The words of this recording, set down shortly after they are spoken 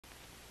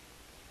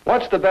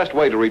What's the best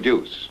way to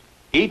reduce?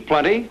 Eat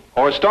plenty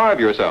or starve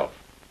yourself?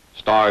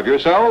 Starve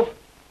yourself?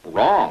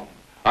 Wrong.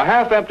 A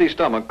half-empty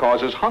stomach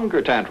causes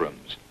hunger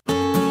tantrums.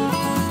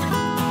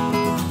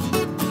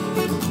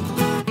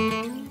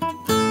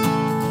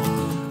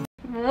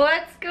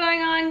 What's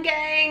going on,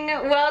 gang?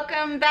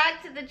 Welcome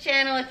back to the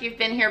channel if you've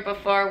been here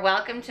before.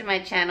 Welcome to my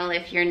channel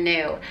if you're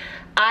new.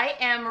 I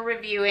am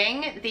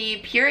reviewing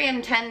the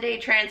Purium 10-day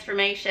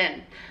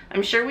transformation.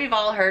 I'm sure we've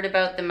all heard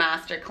about the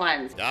Master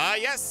Cleanse.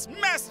 Yes,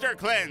 Master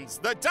Cleanse,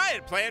 the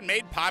diet plan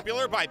made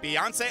popular by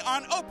Beyonce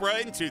on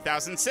Oprah in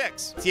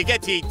 2006. You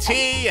get to eat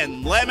tea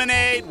and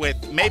lemonade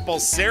with maple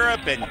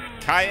syrup and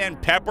cayenne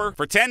pepper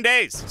for 10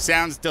 days.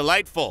 Sounds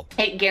delightful.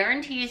 It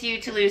guarantees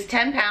you to lose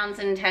 10 pounds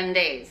in 10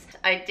 days.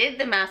 I did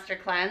the Master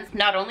Cleanse.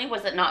 Not only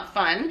was it not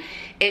fun,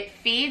 it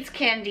feeds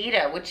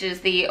Candida, which is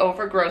the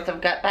overgrowth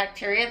of gut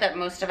bacteria that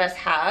most of us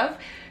have.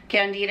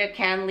 Candida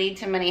can lead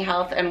to many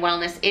health and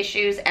wellness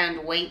issues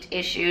and weight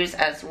issues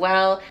as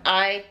well.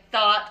 I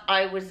thought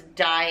I was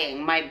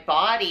dying. My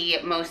body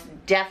most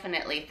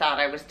definitely thought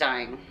I was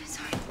dying.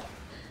 Sorry.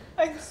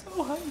 I'm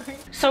so hungry.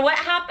 So what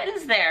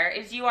happens there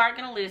is you are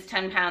gonna lose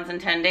 10 pounds in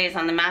 10 days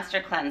on the Master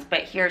Cleanse,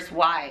 but here's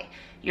why.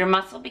 Your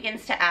muscle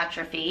begins to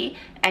atrophy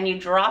and you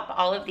drop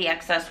all of the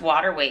excess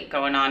water weight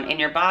going on in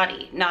your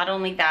body. Not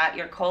only that,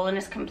 your colon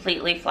is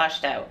completely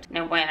flushed out.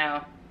 No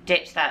bueno.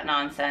 Ditch that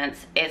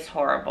nonsense. It's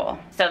horrible.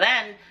 So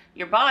then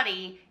your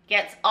body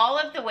gets all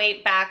of the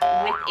weight back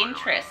with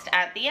interest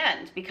at the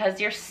end because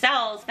your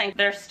cells think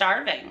they're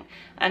starving.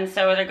 And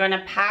so they're going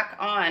to pack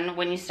on,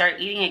 when you start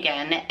eating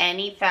again,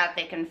 any fat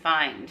they can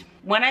find.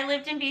 When I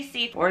lived in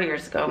BC 4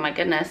 years ago, my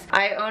goodness,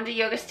 I owned a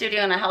yoga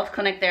studio and a health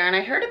clinic there, and I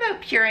heard about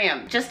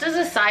Purium. Just as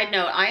a side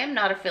note, I am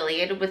not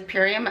affiliated with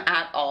Purium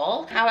at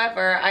all.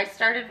 However, I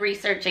started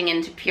researching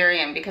into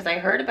Purium because I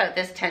heard about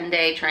this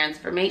 10-day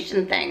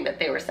transformation thing that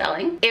they were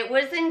selling. It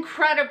was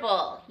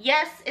incredible.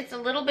 Yes, it's a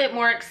little bit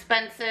more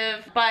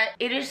expensive, but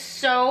it is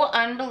so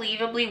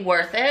unbelievably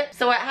worth it.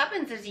 So what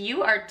happens is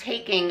you are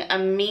taking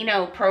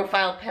amino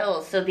profile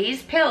pills. So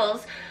these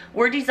pills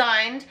were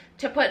designed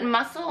to put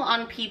muscle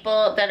on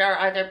people that are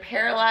either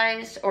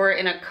paralyzed or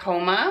in a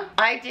coma.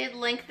 I did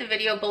link the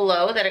video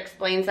below that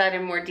explains that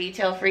in more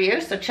detail for you,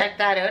 so check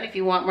that out if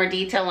you want more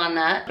detail on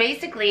that.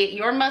 Basically,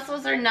 your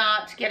muscles are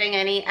not getting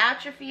any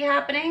atrophy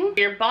happening.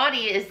 Your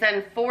body is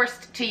then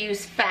forced to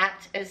use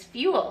fat as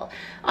fuel.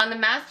 On the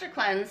Master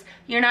Cleanse,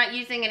 you're not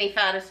using any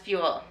fat as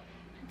fuel.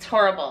 It's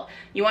horrible.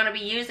 You want to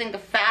be using the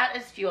fat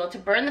as fuel to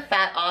burn the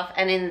fat off,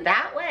 and in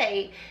that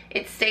way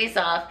it stays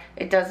off,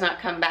 it does not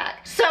come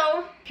back.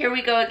 So here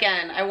we go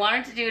again. I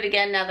wanted to do it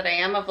again now that I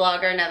am a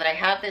vlogger, now that I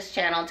have this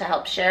channel to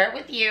help share it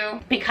with you.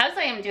 Because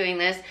I am doing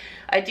this,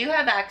 I do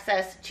have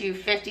access to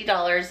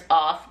 $50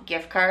 off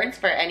gift cards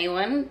for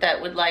anyone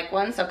that would like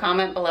one, so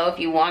comment below if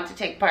you want to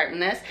take part in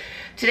this.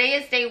 Today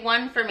is day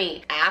 1 for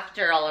me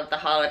after all of the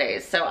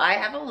holidays, so I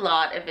have a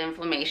lot of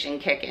inflammation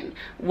kicking.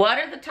 What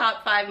are the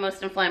top 5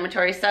 most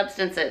inflammatory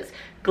substances?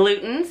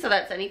 Gluten, so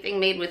that's anything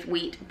made with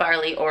wheat,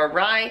 barley, or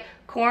rye,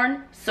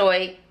 corn,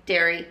 soy,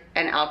 dairy,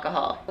 and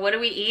alcohol. What do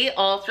we eat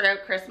all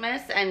throughout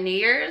Christmas and New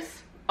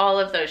Year's? All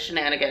of those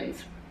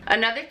shenanigans.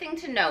 Another thing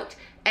to note,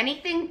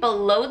 anything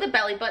below the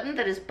belly button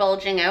that is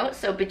bulging out,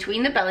 so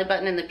between the belly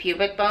button and the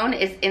pubic bone,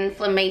 is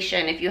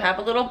inflammation. If you have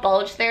a little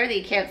bulge there that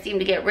you can't seem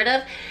to get rid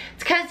of,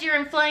 it's because you're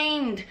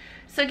inflamed.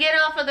 So get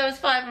off of those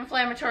 5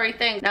 inflammatory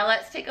things. Now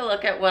let's take a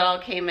look at what all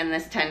came in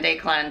this 10-day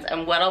cleanse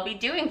and what I'll be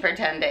doing for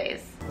 10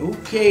 days.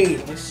 Okay,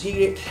 let's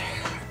see it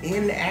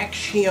in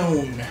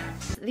action.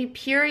 The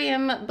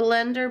Purium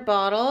blender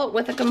bottle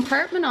with a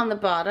compartment on the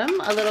bottom,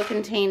 a little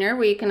container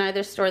where you can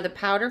either store the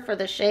powder for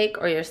the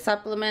shake or your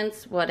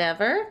supplements,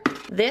 whatever.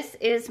 This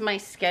is my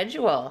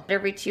schedule.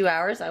 Every 2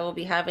 hours I will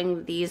be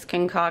having these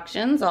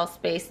concoctions all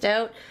spaced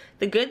out.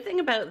 The good thing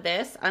about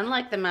this,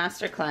 unlike the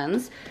Master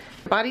Cleanse,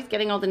 your body's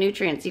getting all the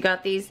nutrients. You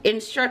got these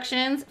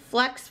instructions,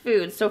 flex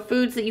foods, so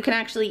foods that you can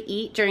actually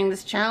eat during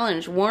this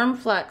challenge. Warm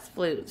flex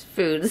foods,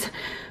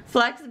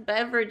 flex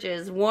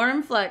beverages,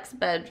 warm flex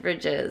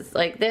beverages.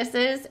 Like, this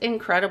is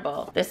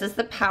incredible. This is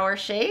the Power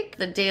Shake,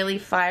 the Daily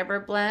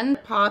Fiber Blend,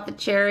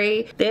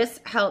 Cherry.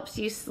 This helps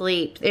you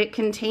sleep. It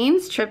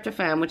contains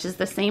tryptophan, which is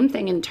the same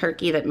thing in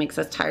turkey that makes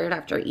us tired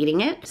after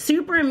eating it.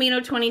 Super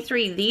Amino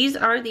 23. These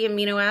are the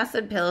amino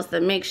acid pills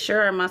that make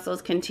sure our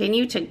muscles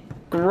continue to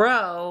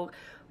grow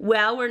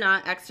while we're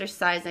not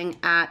exercising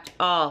at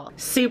all.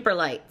 Super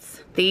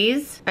lights.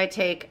 These I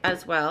take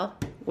as well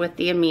with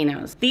the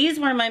aminos. These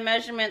were my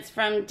measurements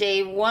from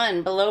day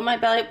 1. Below my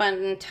belly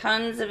button,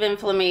 tons of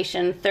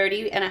inflammation,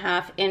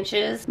 30.5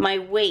 inches. My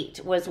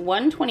weight was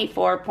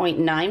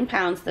 124.9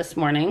 pounds this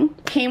morning.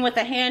 Came with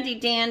a handy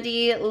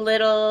dandy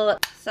little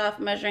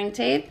soft measuring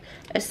tape,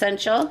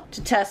 essential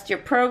to test your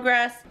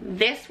progress.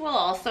 This will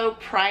also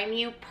prime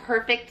you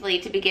perfectly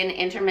to begin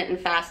intermittent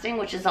fasting,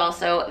 which is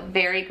also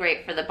very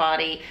great for the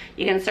body.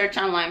 You can search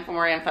online for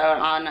more info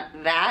on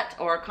that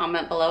or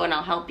comment below and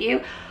I'll help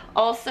you.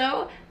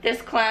 Also,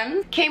 this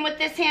cleanse came with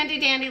this handy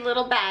dandy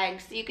little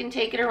bag so you can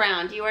take it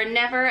around. You are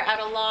never at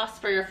a loss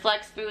for your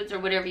flex foods or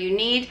whatever you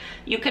need.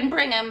 You can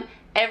bring them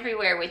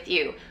everywhere with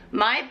you.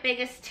 My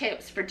biggest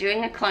tips for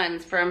doing a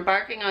cleanse, for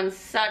embarking on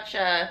such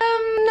a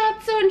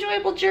not so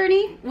enjoyable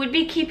journey, would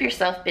be keep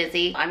yourself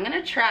busy. I'm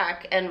gonna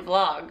track and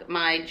vlog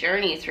my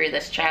journey through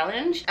this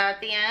challenge.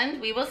 At the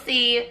end, we will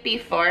see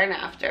before and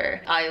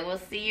after. I will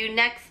see you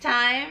next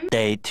time.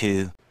 Day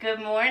 2. Good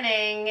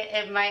morning.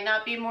 It might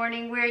not be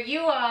morning where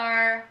you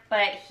are,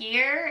 but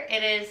here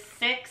it is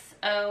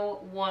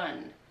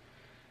 6:01.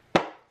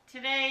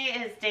 Today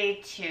is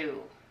day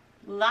 2.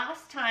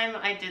 Last time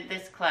I did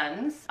this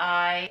cleanse,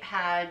 I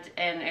had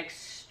an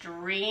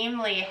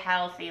extremely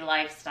healthy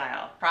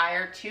lifestyle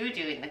prior to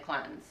doing the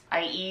cleanse.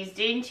 I eased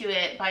into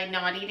it by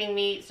not eating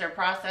meats or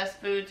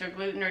processed foods or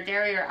gluten or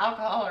dairy or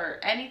alcohol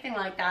or anything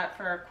like that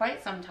for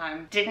quite some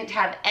time. Didn't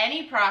have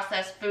any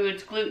processed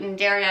foods, gluten,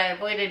 dairy. I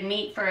avoided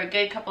meat for a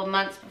good couple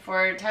months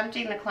before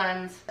attempting the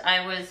cleanse.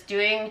 I was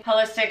doing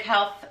holistic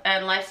health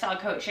and lifestyle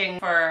coaching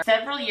for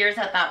several years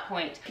at that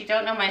point. If you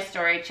don't know my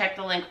story, check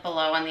the link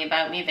below on the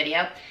About Me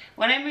video.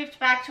 When I moved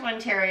back to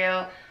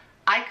Ontario,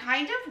 I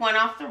kind of went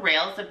off the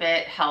rails a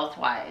bit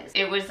health-wise.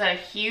 It was a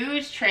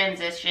huge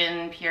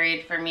transition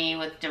period for me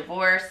with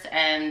divorce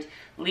and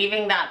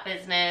leaving that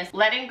business,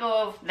 letting go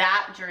of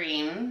that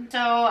dream. So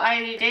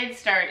I did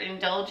start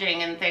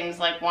indulging in things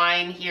like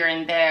wine here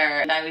and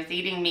there, and I was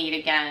eating meat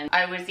again.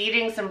 I was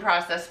eating some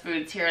processed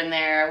foods here and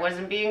there. I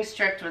wasn't being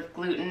strict with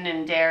gluten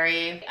and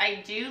dairy.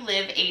 I do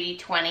live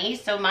 80-20,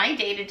 so my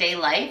day-to-day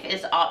life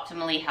is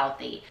optimally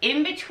healthy.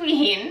 In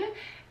between,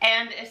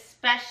 and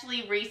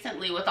especially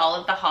recently with all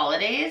of the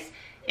holidays,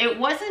 it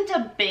wasn't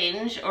a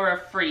binge or a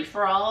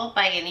free-for-all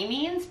by any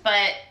means,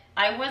 but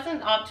I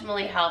wasn't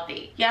optimally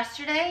healthy.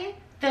 Yesterday,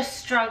 the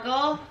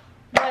struggle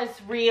was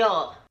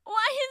real.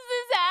 Why is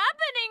this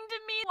happening to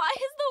me? Why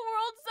is the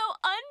world so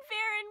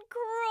unfair and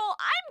cruel?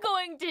 I'm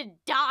going to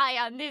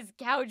die on this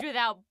couch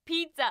without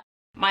pizza.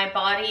 My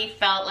body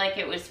felt like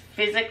it was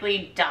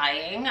physically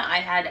dying.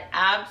 I had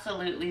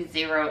absolutely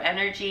zero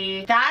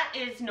energy. That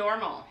is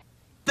normal.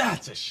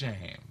 That's a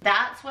shame.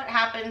 That's what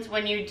happens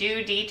when you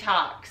do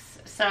detox.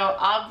 So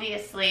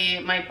obviously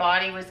my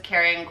body was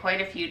carrying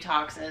quite a few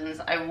toxins.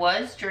 I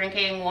was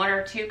drinking 1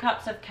 or 2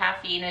 cups of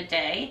caffeine a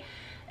day,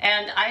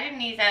 and I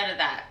didn't ease out of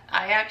that.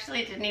 I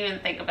actually didn't even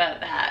think about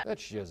that.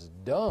 That's just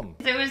dumb.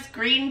 It was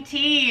green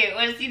tea. It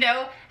was, you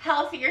know,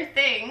 healthier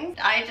things.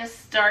 I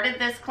just started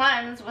this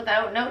cleanse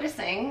without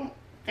noticing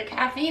the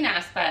caffeine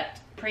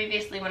aspect.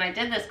 Previously, when I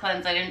did this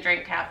cleanse, I didn't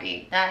drink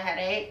caffeine. The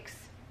headaches,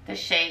 the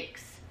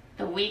shakes,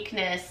 the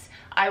weakness.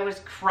 I was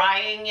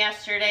crying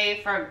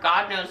yesterday for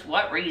God knows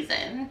what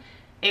reason.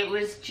 It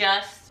was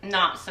just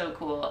not so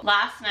cool.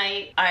 Last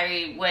night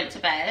I went to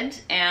bed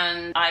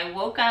and I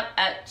woke up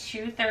at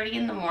 2:30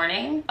 in the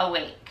morning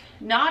awake.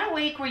 Not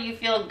awake where you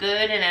feel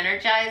good and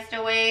energized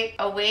awake.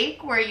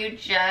 Awake where you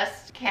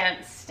just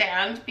can't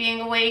stand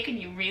being awake and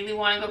you really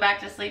want to go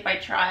back to sleep. I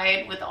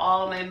tried with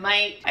all my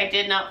might. I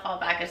did not fall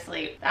back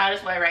asleep. That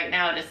is why right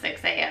now it is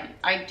 6 a.m.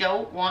 I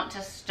don't want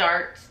to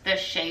start the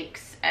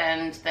shakes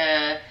and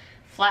the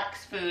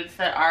flex foods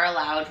that are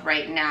allowed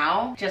right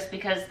now, just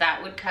because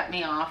that would cut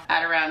me off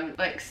at around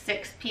like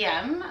 6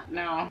 p.m.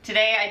 No.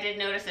 Today I did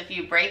notice a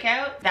few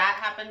breakouts. That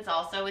happens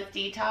also with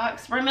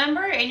detox.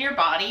 Remember, in your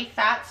body,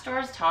 fat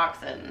stores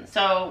toxins.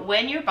 So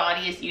when your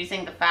body is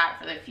using the fat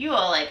for the fuel,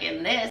 like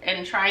in this,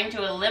 and trying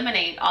to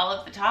eliminate all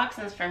of the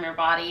toxins from your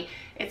body,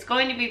 it's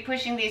going to be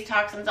pushing these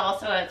toxins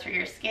also out through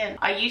your skin.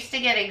 I used to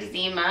get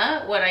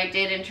eczema when I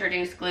did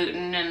introduce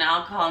gluten and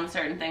alcohol and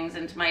certain things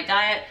into my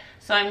diet.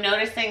 So I'm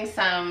noticing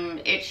some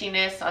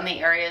itchiness on the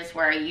areas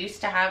where I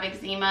used to have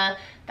eczema.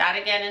 That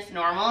again is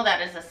normal.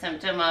 That is a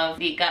symptom of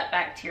the gut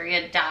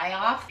bacteria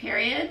die-off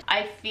period.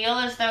 I feel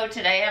as though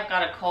today I've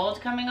got a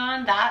cold coming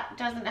on. That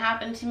doesn't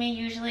happen to me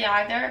usually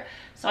either.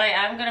 So I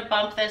am gonna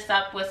bump this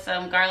up with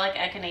some garlic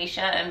echinacea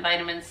and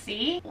vitamin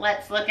C.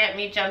 Let's look at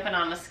me jumping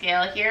on the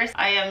scale here.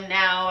 I am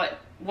now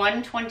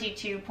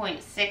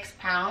 122.6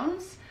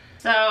 pounds.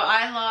 So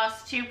I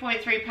lost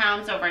 2.3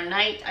 pounds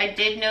overnight. I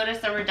did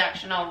notice a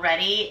reduction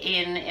already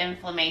in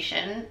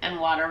inflammation and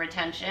water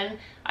retention.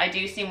 I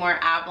do see more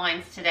ab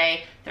lines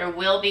today. There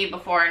will be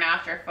before and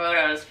after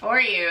photos for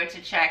you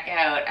to check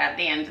out at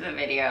the end of the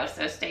video.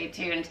 So stay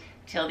tuned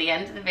till the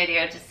end of the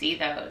video to see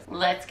those.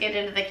 Let's get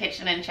into the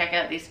kitchen and check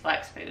out these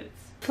flex foods.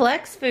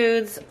 Flex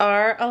foods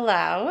are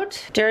allowed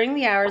during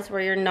the hours where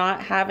you're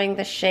not having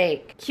the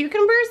shake.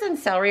 Cucumbers and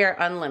celery are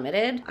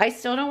unlimited. I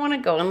still don't want to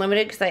go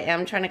unlimited because I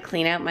am trying to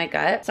clean out my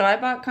gut. So I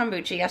bought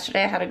kombucha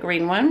yesterday. I had a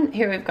green one.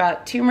 Here we've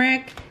got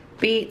turmeric,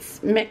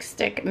 beets, mixed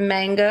stick,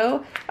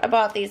 mango. I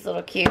bought these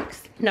little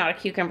cukes. Not a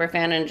cucumber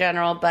fan in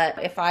general,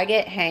 but if I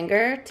get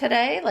hanger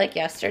today, like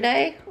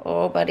yesterday,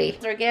 oh buddy.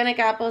 Organic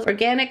apples,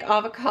 organic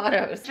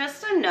avocados.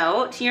 Just a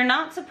note, you're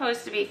not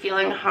supposed to be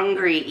feeling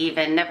hungry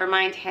even, never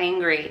mind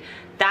hangry.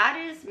 That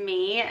is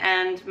me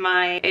and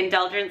my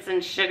indulgence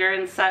in sugar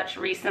and such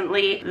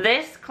recently.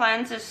 This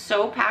cleanse is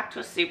so packed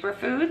with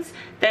superfoods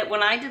that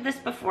when I did this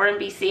before in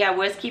BC, I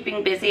was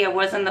keeping busy. I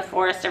was in the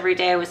forest every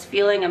day. I was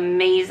feeling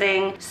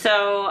amazing.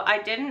 So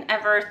I didn't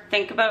ever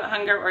think about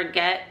hunger or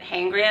get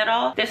hangry at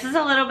all. This is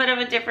a little bit of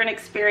a different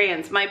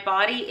experience. My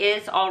body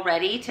is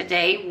already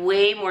today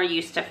way more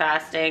used to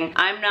fasting.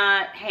 I'm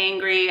not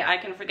hangry. I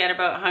can forget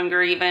about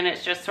hunger even.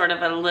 It's just sort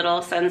of a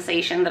little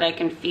sensation that I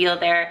can feel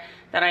there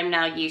that I'm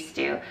now used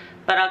to.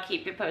 But I'll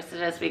keep you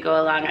posted as we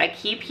go along. I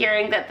keep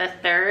hearing that the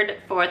 3rd,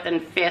 4th,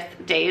 and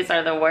 5th days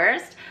are the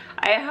worst.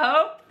 I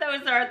hope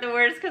those aren't the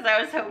worst because I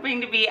was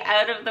hoping to be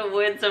out of the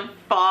woods of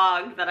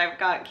fog that I've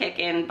got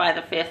kicking by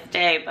the 5th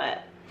day,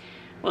 but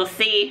we'll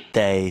see.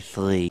 Day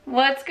 3.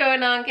 What's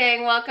going on,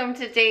 gang? Welcome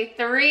to day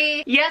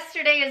 3.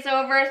 Yesterday is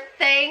over,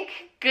 thank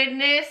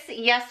goodness.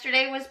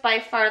 Yesterday was by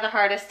far the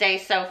hardest day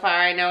so far.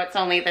 I know it's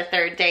only the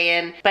 3rd day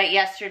in, but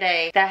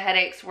yesterday the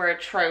headaches were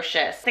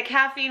atrocious. The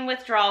caffeine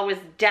withdrawal was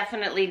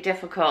definitely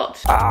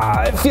difficult.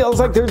 It feels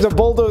like there's a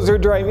bulldozer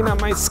driving on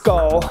my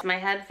skull. My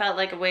head felt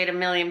like it weighed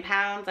 1,000,000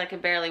 pounds. I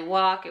could barely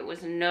walk. It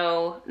was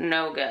no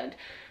good.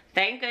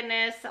 Thank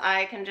goodness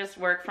I can just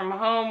work from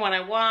home when I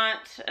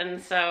want,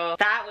 and so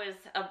that was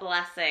a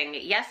blessing.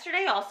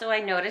 Yesterday also I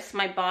noticed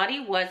my body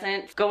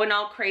wasn't going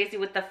all crazy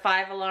with the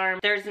 5 alarm.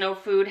 There's no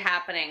food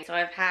happening. So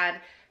I've had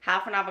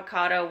half an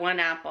avocado, 1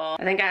 apple.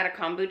 I think I had a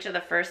kombucha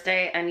the first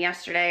day, and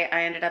yesterday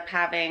I ended up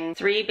having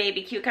 3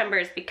 baby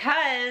cucumbers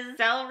because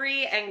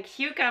celery and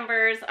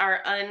cucumbers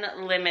are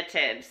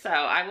unlimited. So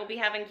I will be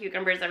having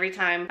cucumbers every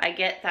time I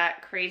get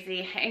that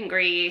crazy,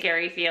 hangry,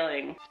 scary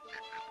feeling.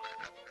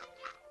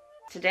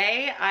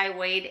 Today I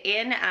weighed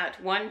in at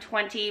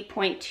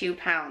 120.2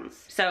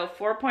 pounds. So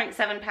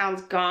 4.7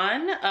 pounds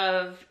gone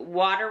of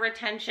water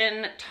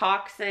retention,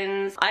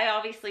 toxins. I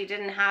obviously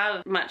didn't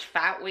have much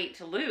fat weight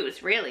to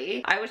lose,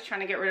 really. I was trying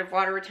to get rid of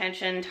water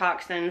retention,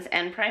 toxins,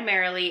 and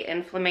primarily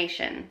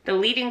inflammation. The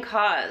leading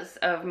cause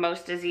of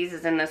most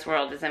diseases in this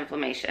world is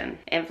inflammation.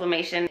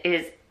 Inflammation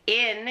is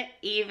in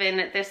even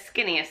the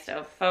skinniest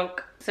of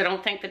folk. So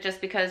don't think that just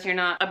because you're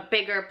not a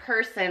bigger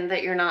person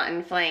that you're not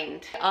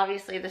inflamed.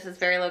 Obviously this is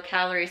very low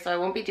calorie, so I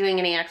won't be doing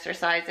any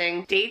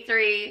exercising. Day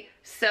 3,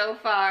 so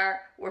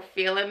far, we're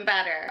feeling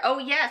better. Oh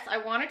yes, I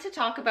wanted to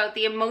talk about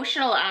the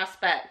emotional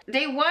aspect.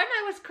 Day 1,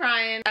 I was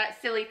crying at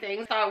silly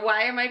things. Thought,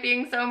 why am I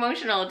being so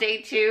emotional?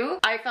 Day 2,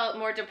 I felt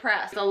more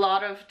depressed. A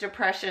lot of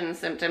depression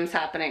symptoms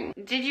happening.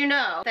 Did you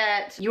know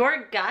that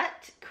your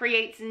gut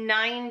creates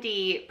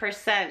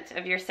 90%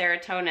 of your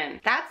serotonin?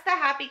 That's the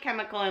happy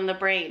chemical in the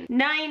brain.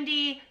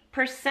 90%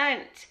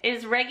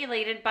 is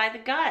regulated by the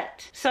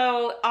gut.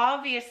 So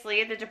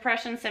obviously the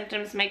depression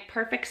symptoms make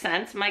perfect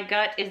sense. My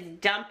gut is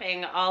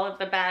dumping all of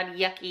the bad,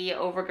 yucky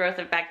overgrowth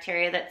of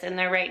bacteria that's in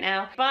there right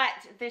now.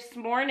 But this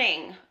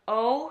morning,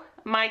 oh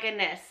my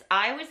goodness,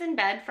 I was in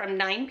bed from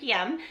 9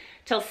 p.m.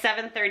 till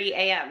 7:30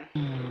 a.m.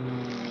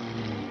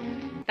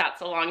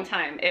 That's a long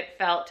time. It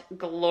felt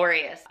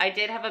glorious. I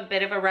did have a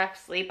bit of a rough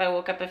sleep. I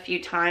woke up a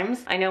few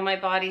times. I know my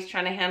body's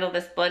trying to handle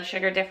this blood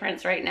sugar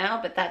difference right now,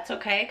 but that's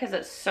okay because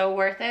it's so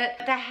worth it.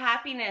 The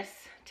happiness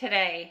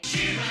today.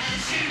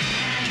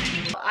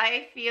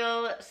 I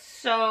feel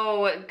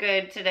so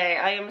good today.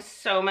 I am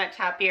so much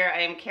happier.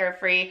 I am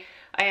carefree.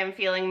 I am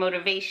feeling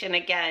motivation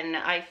again.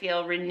 I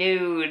feel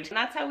renewed. And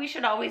that's how we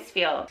should always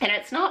feel. And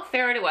it's not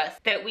fair to us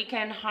that we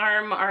can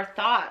harm our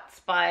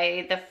thoughts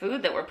by the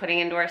food that we're putting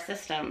into our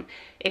system.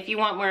 If you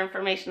want more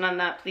information on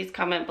that, please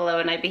comment below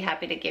and I'd be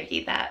happy to give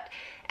you that.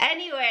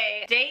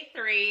 Anyway, day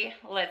 3,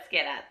 let's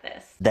get at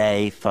this.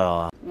 Day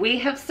 4. We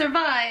have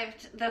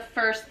survived the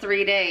first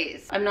 3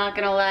 days. I'm not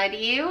gonna lie to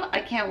you, I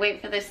can't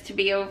wait for this to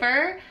be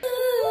over.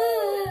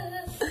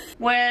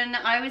 When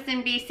I was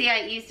in BC,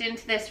 I eased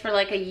into this for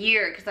like a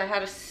year because I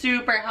had a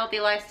super healthy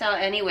lifestyle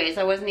anyways.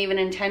 I wasn't even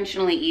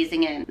intentionally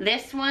easing in.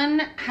 This one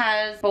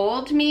has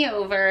bowled me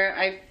over.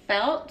 I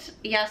felt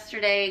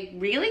yesterday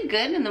really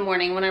good in the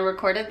morning when I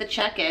recorded the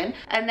check-in,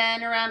 and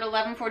then around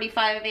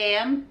 11:45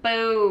 a.m.,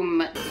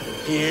 boom.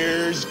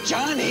 Here's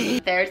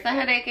Johnny. There's the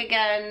headache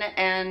again,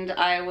 and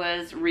I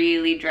was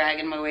really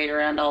dragging my weight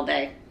around all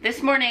day.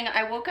 This morning,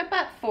 I woke up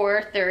at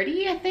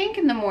 4:30, I think,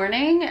 in the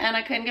morning, and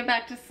I couldn't get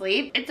back to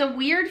sleep. It's a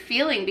weird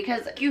feeling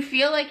because you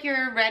feel like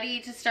you're ready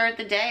to start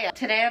the day.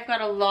 Today, I've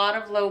got a lot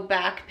of low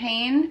back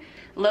pain.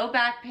 Low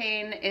back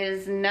pain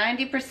is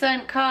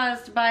 90%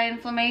 caused by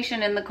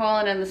inflammation in the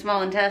colon and the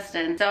small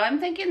intestine. So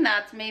I'm thinking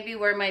that's maybe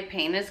where my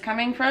pain is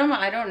coming from.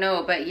 I don't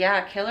know, but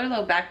yeah, killer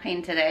low back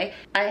pain today.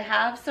 I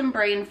have some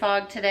brain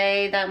fog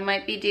today that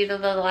might be due to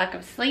the lack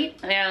of sleep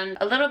and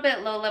a little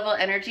bit low level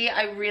energy.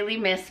 I really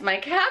miss my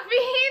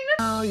caffeine.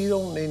 No, you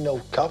don't need no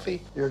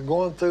coffee. You're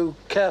going through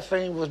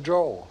caffeine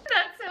withdrawal.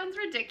 That sounds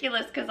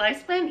ridiculous because I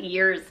spent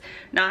years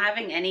not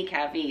having any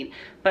caffeine,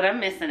 but I'm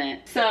missing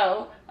it.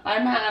 So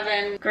I'm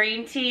having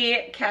green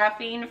tea,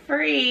 caffeine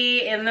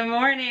free in the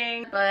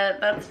morning,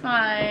 but that's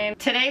fine.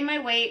 Today my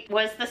weight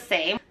was the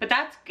same, but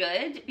that's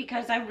good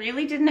because I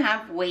really didn't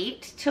have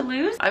weight to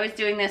lose. I was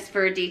doing this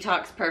for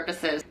detox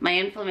purposes. My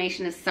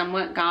inflammation is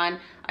somewhat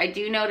gone. I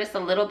do notice a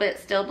little bit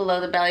still below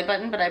the belly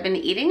button, but I've been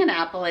eating an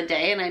apple a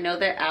day, and I know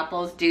that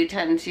apples do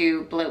tend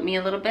to bloat me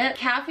a little bit.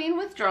 Caffeine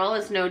withdrawal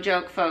is no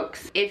joke,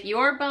 folks. If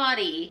your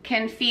body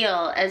can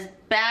feel as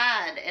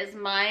bad as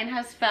mine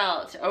has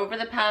felt over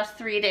the past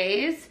 3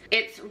 days,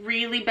 it's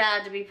really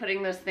bad to be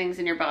putting those things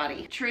in your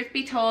body. Truth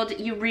be told,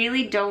 you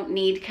really don't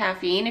need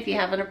caffeine if you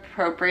have an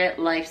appropriate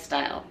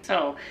lifestyle.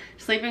 So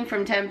sleeping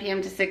from 10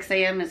 p.m. to 6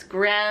 a.m. is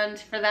grand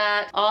for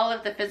that. All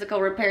of the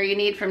physical repair you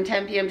need from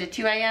 10 p.m. to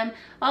 2 a.m.,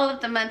 all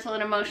of the mental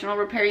and emotional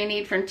repair you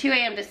need from 2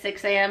 a.m. to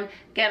 6 a.m.,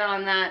 get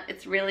on that.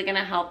 It's really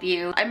gonna help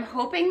you. I'm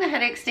hoping the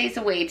headache stays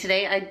away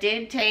today. I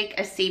did take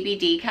a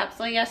CBD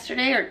capsule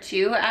yesterday, or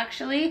 2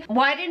 actually.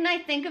 Why didn't I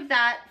think of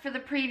that for the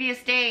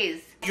previous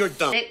days? You're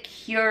dumb. It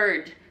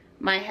cured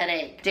my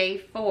headache. Day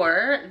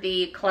 4,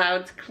 the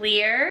clouds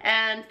clear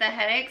and the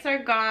headaches are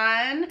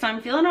gone. So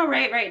I'm feeling all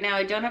right now.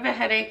 I don't have a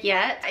headache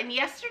yet. And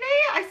yesterday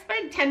I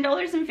spent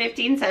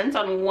 $10.15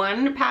 on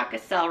 1 pack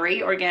of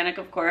celery, organic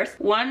of course,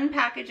 1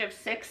 package of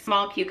 6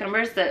 small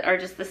cucumbers that are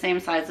just the same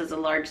size as a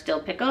large dill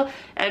pickle,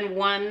 and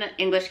 1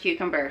 English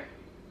cucumber.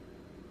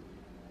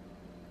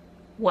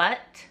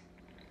 What?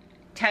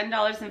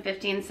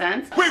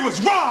 $10.15? We was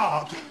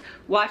robbed!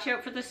 Watch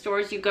out for the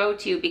stores you go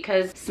to,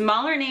 because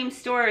smaller name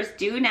stores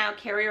do now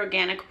carry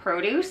organic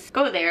produce.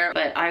 Go there,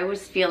 but I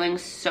was feeling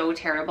so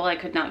terrible I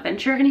could not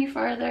venture any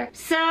farther.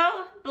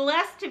 So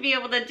blessed to be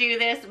able to do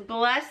this,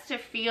 blessed to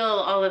feel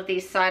all of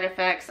these side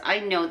effects. I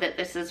know that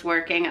this is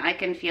working. I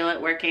can feel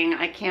it working.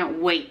 I can't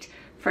wait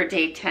for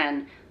day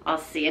 10. I'll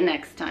see you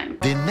next time.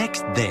 The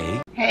next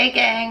day. Hey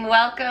gang,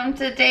 welcome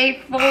to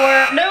day 4.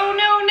 No,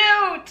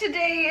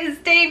 today is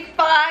day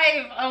 5.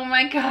 Oh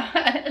my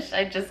gosh,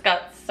 I just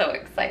got so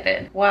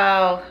excited.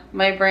 Wow,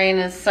 my brain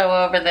is so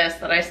over this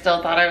that I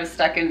still thought I was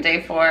stuck in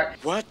day 4.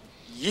 What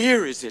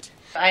year is it?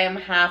 I am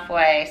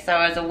halfway, so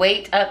as a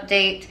weight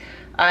update,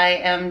 I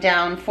am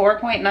down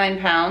 4.9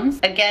 pounds.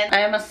 Again, I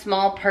am a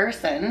small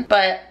person,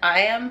 but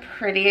I am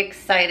pretty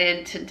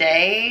excited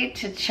today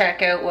to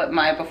check out what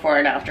my before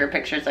and after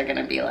pictures are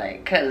gonna be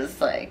like,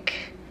 cause like,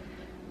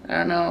 I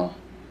don't know,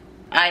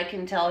 I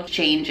can tell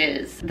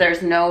changes.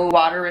 There's no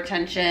water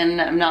retention,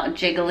 I'm not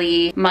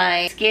jiggly.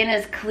 My skin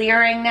is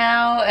clearing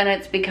now and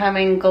it's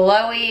becoming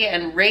glowy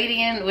and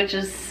radiant, which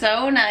is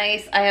so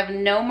nice. I have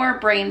no more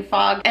brain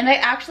fog, and I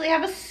actually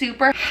have a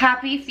super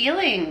happy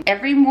feeling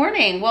every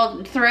morning.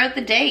 Well, throughout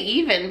the day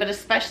even, but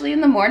especially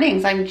in the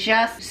mornings. I'm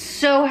just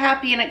so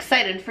happy and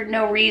excited for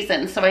no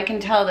reason, so I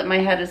can tell that my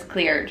head is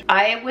cleared.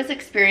 I was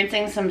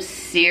experiencing some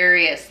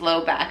serious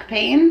low back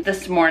pain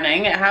this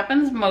morning. It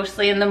happens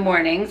mostly in the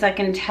mornings. I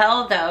can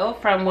tell though,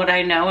 from what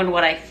I know and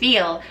what I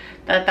feel,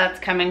 that that's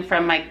coming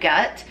from my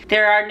gut.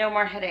 There are no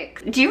more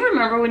headaches. Do you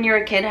remember when you were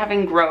a kid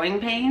having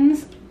growing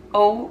pains?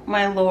 Oh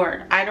my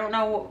lord. I don't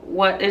know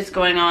what is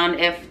going on,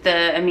 if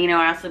the amino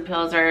acid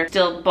pills are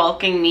still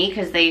bulking me,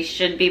 because they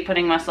should be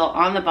putting muscle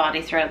on the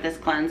body throughout this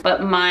cleanse.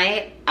 But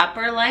my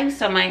upper legs,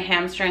 so my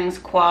hamstrings,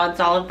 quads,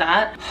 all of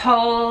that,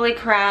 holy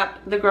crap,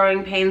 the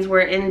growing pains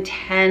were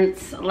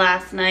intense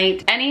last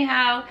night.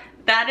 Anyhow,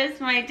 that is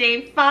my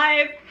day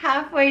 5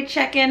 halfway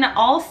check-in.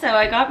 Also,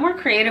 I got more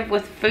creative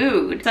with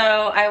food. So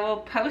I will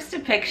post a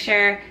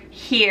picture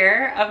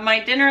here of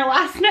my dinner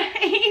last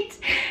night.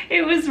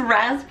 It was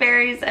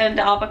raspberries and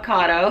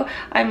avocado.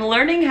 I'm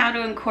learning how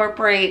to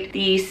incorporate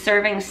the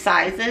serving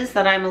sizes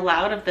that I'm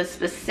allowed of the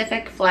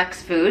specific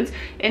flex foods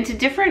into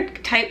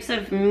different types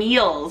of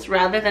meals,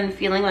 rather than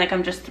feeling like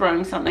I'm just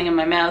throwing something in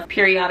my mouth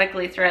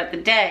periodically throughout the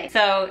day.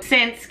 So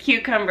since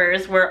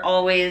cucumbers were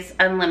always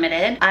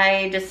unlimited,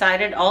 I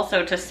decided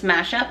also to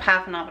smash up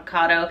half an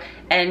avocado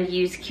and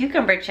use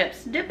cucumber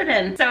chips to dip it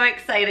in. So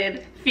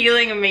excited,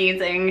 feeling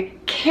amazing,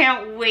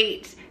 can't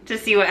wait to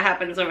see what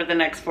happens over the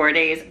next 4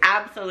 days.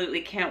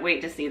 Absolutely can't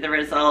wait to see the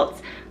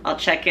results. I'll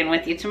check in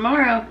with you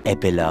tomorrow.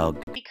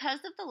 Epilogue. Because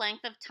of the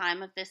length of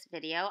time of this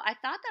video, I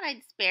thought that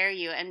I'd spare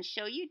you and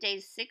show you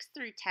days 6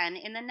 through 10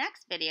 in the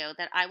next video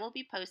that I will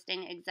be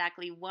posting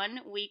exactly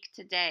 1 week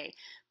today.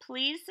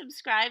 Please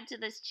subscribe to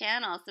this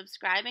channel.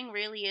 Subscribing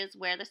really is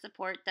where the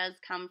support does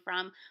come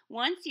from.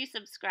 Once you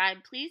subscribe,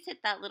 please hit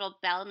that little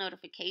bell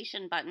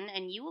notification button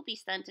and you will be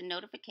sent a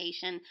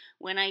notification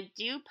when I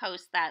do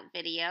post that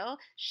video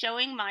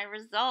showing my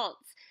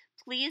results.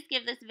 Please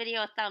give this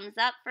video a thumbs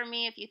up for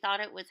me if you thought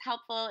it was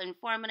helpful,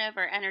 informative,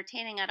 or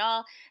entertaining at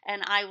all,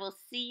 and I will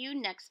see you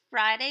next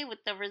Friday with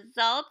the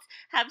results.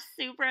 Have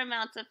super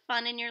amounts of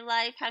fun in your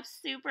life. Have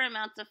super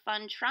amounts of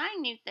fun trying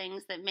new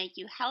things that make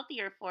you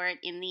healthier for it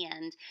in the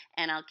end,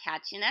 and I'll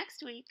catch you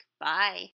next week. Bye.